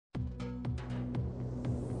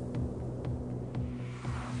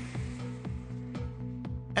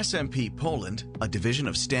SMP Poland, a division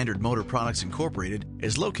of Standard Motor Products Incorporated,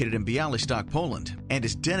 is located in Bialystok, Poland, and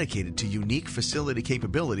is dedicated to unique facility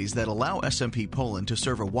capabilities that allow SMP Poland to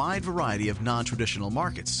serve a wide variety of non-traditional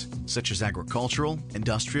markets, such as agricultural,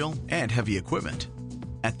 industrial, and heavy equipment.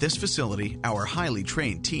 At this facility, our highly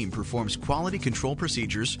trained team performs quality control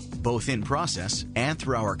procedures, both in process and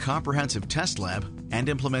through our comprehensive test lab, and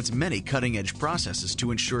implements many cutting-edge processes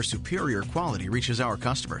to ensure superior quality reaches our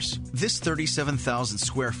customers. This 37,000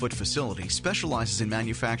 square foot facility specializes in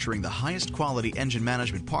manufacturing the highest quality engine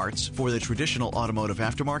management parts for the traditional automotive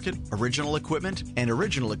aftermarket, original equipment, and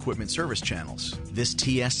original equipment service channels. This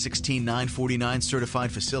TS 16949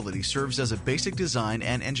 certified facility serves as a basic design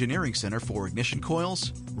and engineering center for ignition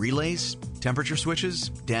coils, relays, temperature switches,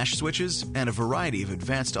 dash switches, and a variety of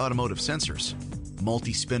advanced automotive sensors.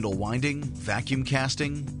 Multi-spindle winding, vacuum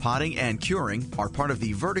casting, potting, and curing are part of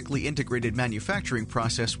the vertically integrated manufacturing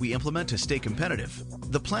process we implement to stay competitive.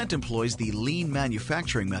 The plant employs the lean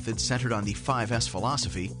manufacturing method centered on the 5S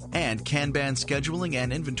philosophy and Kanban scheduling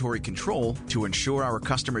and inventory control to ensure our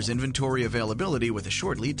customers' inventory availability with a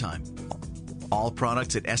short lead time. All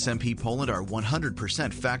products at SMP Poland are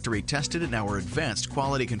 100% factory tested in our advanced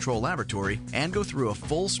quality control laboratory and go through a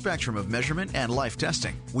full spectrum of measurement and life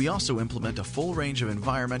testing. We also implement a full range of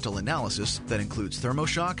environmental analysis that includes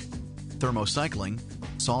thermoshock, thermocycling,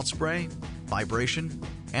 salt spray, vibration,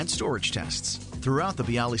 and storage tests. Throughout the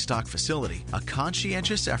Bialystok facility, a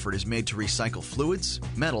conscientious effort is made to recycle fluids,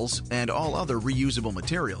 metals, and all other reusable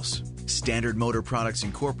materials. Standard Motor Products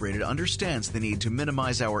Incorporated understands the need to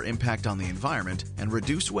minimize our impact on the environment and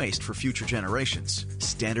reduce waste for future generations.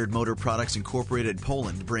 Standard Motor Products Incorporated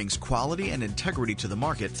Poland brings quality and integrity to the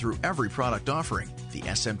market through every product offering. The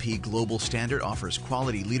SMP Global Standard offers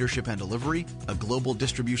quality leadership and delivery, a global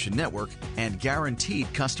distribution network, and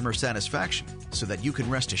guaranteed customer satisfaction, so that you can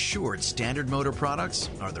rest assured Standard Motor Products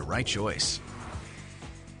are the right choice.